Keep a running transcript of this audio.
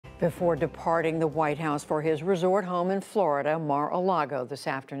Before departing the White House for his resort home in Florida, Mar-a-Lago, this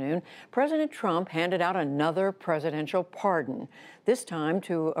afternoon, President Trump handed out another presidential pardon, this time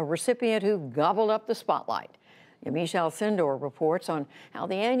to a recipient who gobbled up the spotlight. Yamiche Alcindor reports on how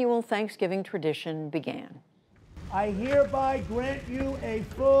the annual Thanksgiving tradition began. I hereby grant you a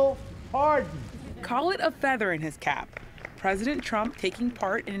full pardon. Call it a feather in his cap. President Trump taking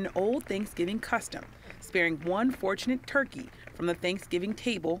part in an old Thanksgiving custom, sparing one fortunate turkey from the Thanksgiving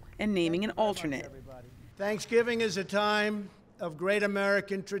table and naming an alternate. Thanksgiving is a time of great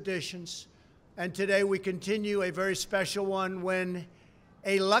American traditions, and today we continue a very special one when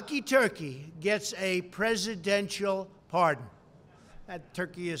a lucky turkey gets a presidential pardon. That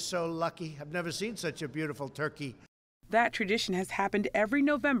turkey is so lucky. I've never seen such a beautiful turkey. That tradition has happened every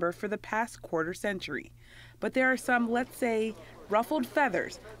November for the past quarter century. But there are some, let's say, ruffled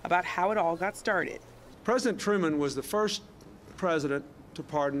feathers about how it all got started. President Truman was the first president to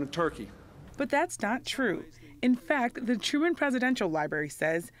pardon a turkey. But that's not true. In fact, the Truman Presidential Library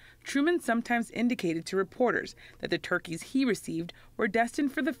says Truman sometimes indicated to reporters that the turkeys he received were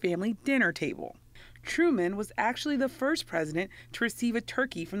destined for the family dinner table. Truman was actually the first president to receive a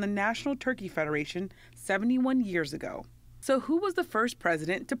turkey from the National Turkey Federation 71 years ago. So who was the first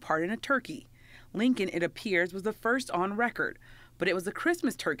president to pardon a turkey? Lincoln, it appears, was the first on record, but it was a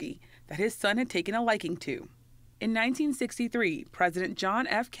Christmas turkey that his son had taken a liking to. In 1963, President John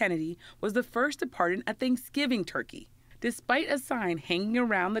F. Kennedy was the first to pardon a Thanksgiving turkey. Despite a sign hanging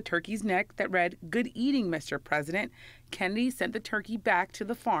around the turkey's neck that read, "Good eating, Mr. President," Kennedy sent the turkey back to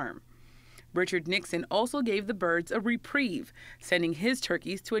the farm. Richard Nixon also gave the birds a reprieve, sending his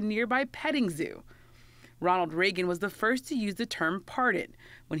turkeys to a nearby petting zoo. Ronald Reagan was the first to use the term pardon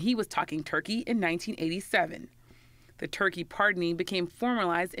when he was talking turkey in 1987. The turkey pardoning became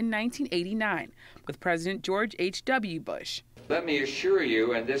formalized in 1989 with President George H.W. Bush. Let me assure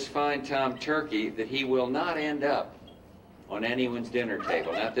you and this fine Tom turkey that he will not end up on anyone's dinner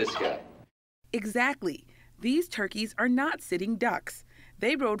table, not this guy. Exactly. These turkeys are not sitting ducks.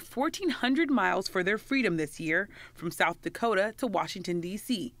 They rode 1,400 miles for their freedom this year from South Dakota to Washington,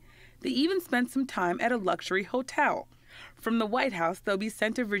 D.C. They even spent some time at a luxury hotel. From the White House, they'll be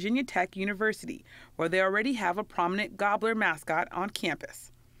sent to Virginia Tech University, where they already have a prominent gobbler mascot on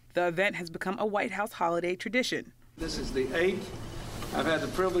campus. The event has become a White House holiday tradition. This is the 8th I've had the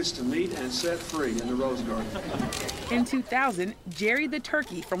privilege to meet and set free in the Rose Garden. In 2000, Jerry the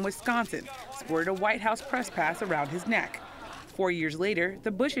turkey from Wisconsin sported a White House press pass around his neck. 4 years later,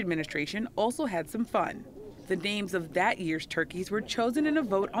 the Bush administration also had some fun. The names of that year's turkeys were chosen in a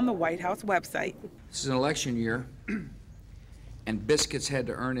vote on the White House website. This is an election year, and Biscuits had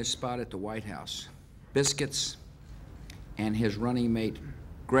to earn his spot at the White House. Biscuits and his running mate,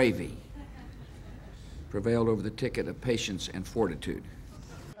 Gravy, prevailed over the ticket of patience and fortitude.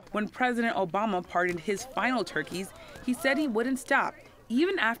 When President Obama pardoned his final turkeys, he said he wouldn't stop,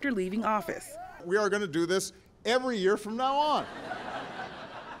 even after leaving office. We are going to do this every year from now on.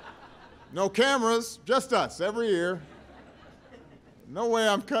 No cameras, just us, every year. No way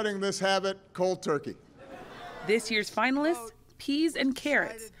I'm cutting this habit cold turkey. This year's finalists, peas and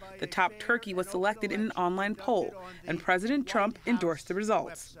carrots. The top turkey was selected in an online poll, and President Trump endorsed the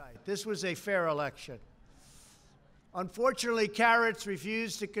results. This was a fair election. Unfortunately, carrots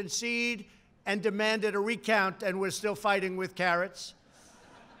refused to concede and demanded a recount, and we're still fighting with carrots.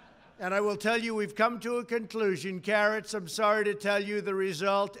 And I will tell you, we've come to a conclusion. Carrots, I'm sorry to tell you, the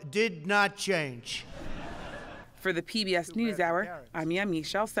result did not change. For the PBS NewsHour, I'm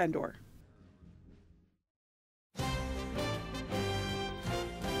Yamiche Alcindor.